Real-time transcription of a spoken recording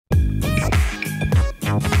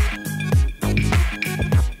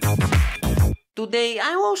Today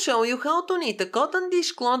I will show you how to knit a cotton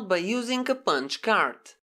dishcloth by using a punch card.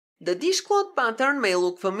 The dishcloth pattern may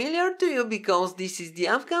look familiar to you because this is the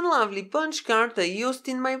Afghan lovely punch card I used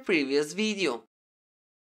in my previous video.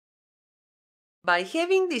 By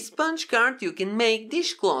having this punch card you can make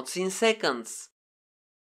dishcloths in seconds.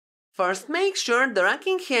 First, make sure the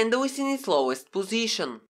racking handle is in its lowest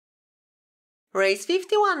position. Raise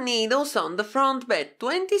 51 needles on the front bed,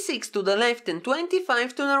 26 to the left and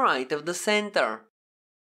 25 to the right of the center.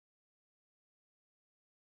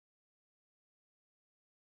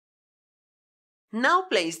 Now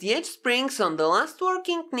place the edge springs on the last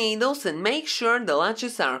working needles and make sure the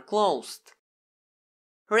latches are closed.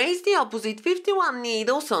 Raise the opposite 51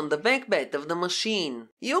 needles on the back bed of the machine.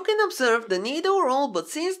 You can observe the needle rule, but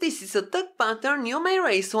since this is a tuck pattern, you may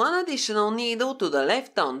raise one additional needle to the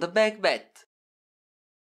left on the back bed.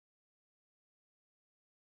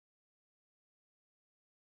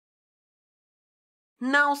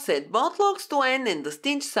 Now set both locks to N and the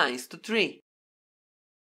stitch size to 3.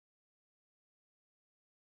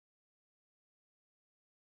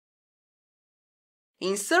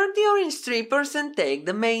 Insert the orange strippers and take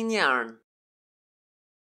the main yarn.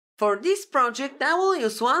 For this project I will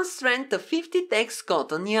use one strand of 50x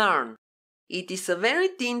cotton yarn. It is a very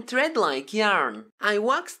thin thread-like yarn. I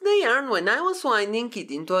waxed the yarn when I was winding it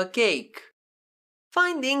into a cake.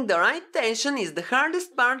 Finding the right tension is the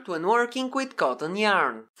hardest part when working with cotton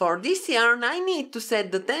yarn. For this yarn I need to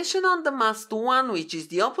set the tension on the mast to 1, which is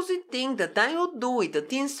the opposite thing that I would do with a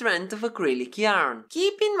thin strand of acrylic yarn.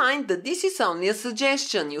 Keep in mind that this is only a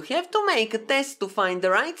suggestion, you have to make a test to find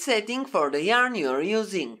the right setting for the yarn you are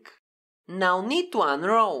using. Now knit one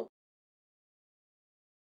row.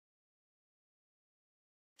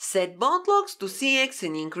 Set both locks to CX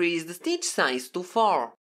and increase the stitch size to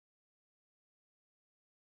 4.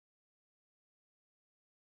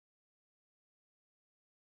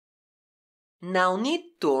 Now knit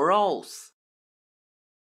 2 rows.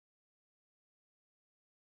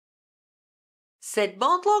 Set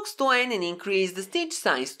both locks to N and increase the stitch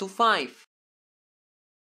size to 5.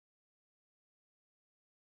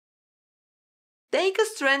 Take a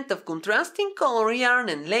strand of contrasting color yarn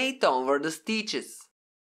and lay it over the stitches.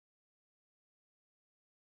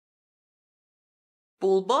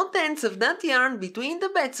 Pull both ends of that yarn between the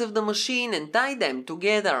beds of the machine and tie them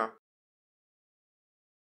together.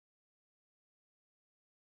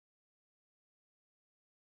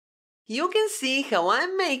 You can see how I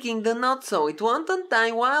am making the knot so it won't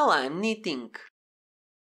untie while I am knitting.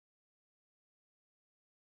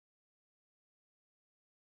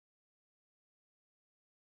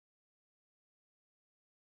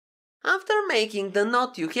 After making the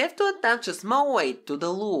knot, you have to attach a small weight to the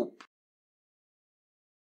loop.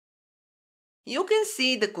 You can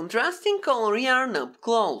see the contrasting color yarn up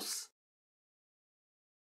close.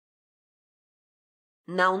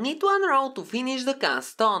 Now knit one row to finish the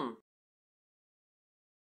cast on.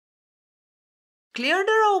 Clear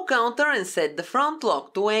the row counter and set the front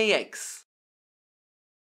lock to AX.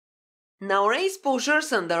 Now raise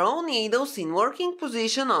pushers and row needles in working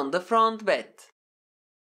position on the front bed.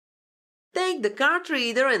 Take the card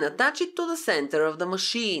reader and attach it to the center of the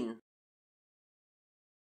machine.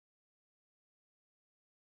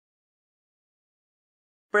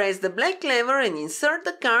 Press the black lever and insert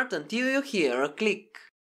the card until you hear a click.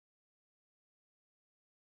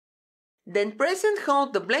 Then press and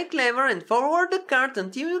hold the black lever and forward the card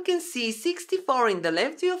until you can see 64 in the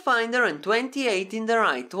left viewfinder and 28 in the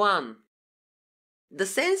right one. The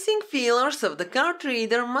sensing feelers of the card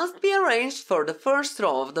reader must be arranged for the first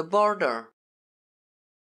row of the border.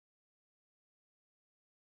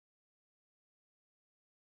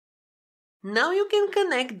 Now you can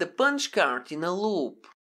connect the punch card in a loop.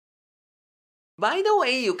 By the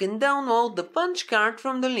way, you can download the punch card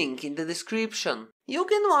from the link in the description. You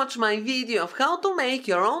can watch my video of how to make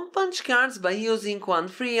your own punch cards by using one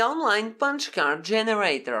free online punch card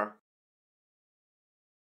generator.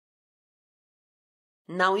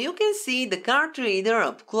 Now you can see the card reader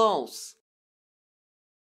up close.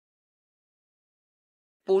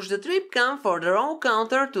 Push the trip cam for the row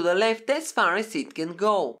counter to the left as far as it can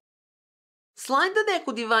go. Slide the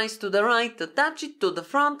deco device to the right, attach it to the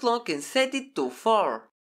front lock and set it to 4.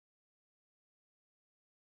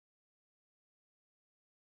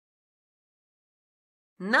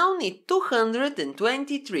 Now knit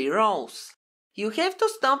 223 rows. You have to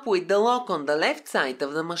stop with the lock on the left side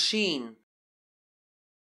of the machine.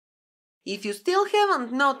 If you still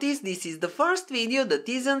haven't noticed, this is the first video that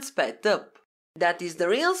isn't sped up. That is the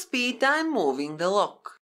real speed I'm moving the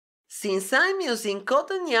lock. Since I'm using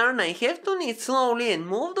cotton yarn, I have to knit slowly and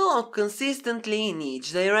move the lock consistently in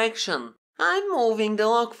each direction. I'm moving the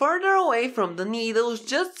lock further away from the needles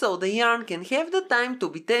just so the yarn can have the time to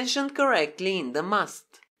be tensioned correctly in the mast.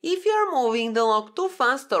 If you are moving the lock too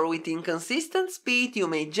fast or with inconsistent speed, you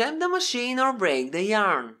may jam the machine or break the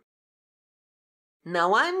yarn.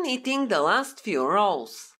 Now I'm knitting the last few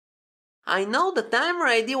rows. I know that I'm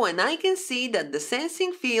ready when I can see that the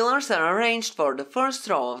sensing feelers are arranged for the first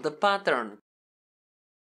row of the pattern.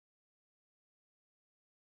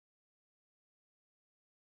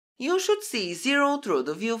 You should see 0 through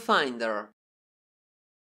the viewfinder.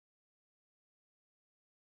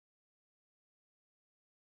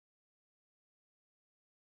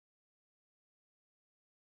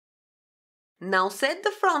 Now set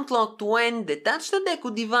the front lock to N, detach the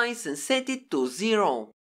deco device and set it to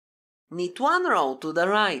 0. Knit 1 row to the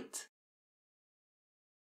right.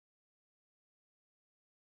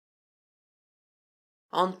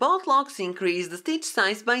 On both locks, increase the stitch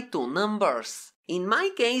size by 2 numbers. In my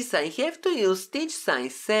case, I have to use stitch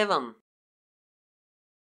size 7.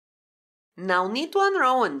 Now knit 1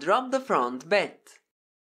 row and drop the front bed.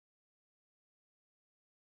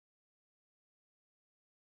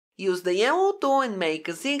 Use the yellow tool and make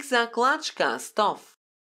a zigzag latch cast off.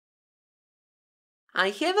 I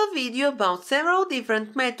have a video about several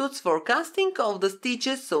different methods for casting off the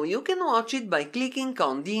stitches, so you can watch it by clicking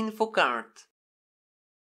on the info card.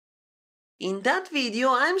 In that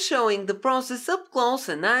video I'm showing the process up close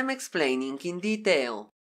and I'm explaining in detail.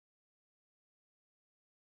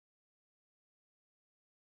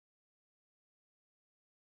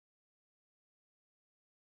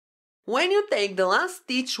 When you take the last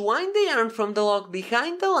stitch, wind the yarn from the lock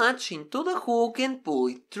behind the latch into the hook and pull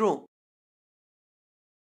it through.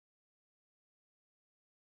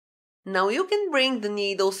 Now you can bring the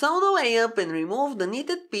needles all the way up and remove the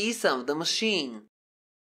knitted piece of the machine.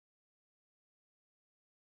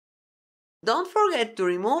 Don't forget to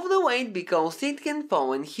remove the weight because it can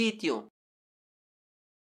fall and hit you.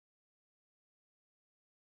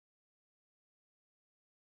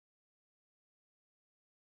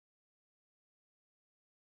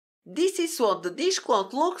 This is what the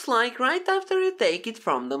dishcloth looks like right after you take it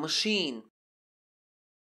from the machine.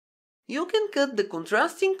 You can cut the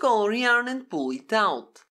contrasting color yarn and pull it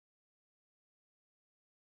out.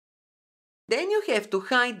 Then you have to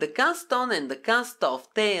hide the cast on and the cast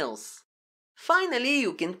off tails. Finally,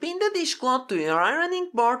 you can pin the dishcloth to your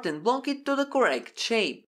ironing board and block it to the correct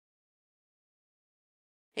shape.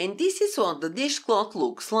 And this is what the dishcloth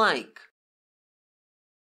looks like.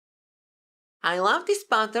 I love this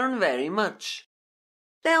pattern very much.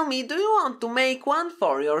 Tell me, do you want to make one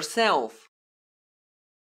for yourself?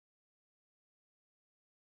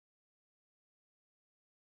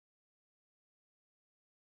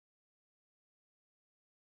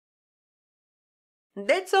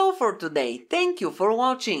 That's all for today. Thank you for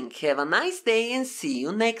watching. Have a nice day and see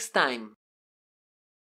you next time.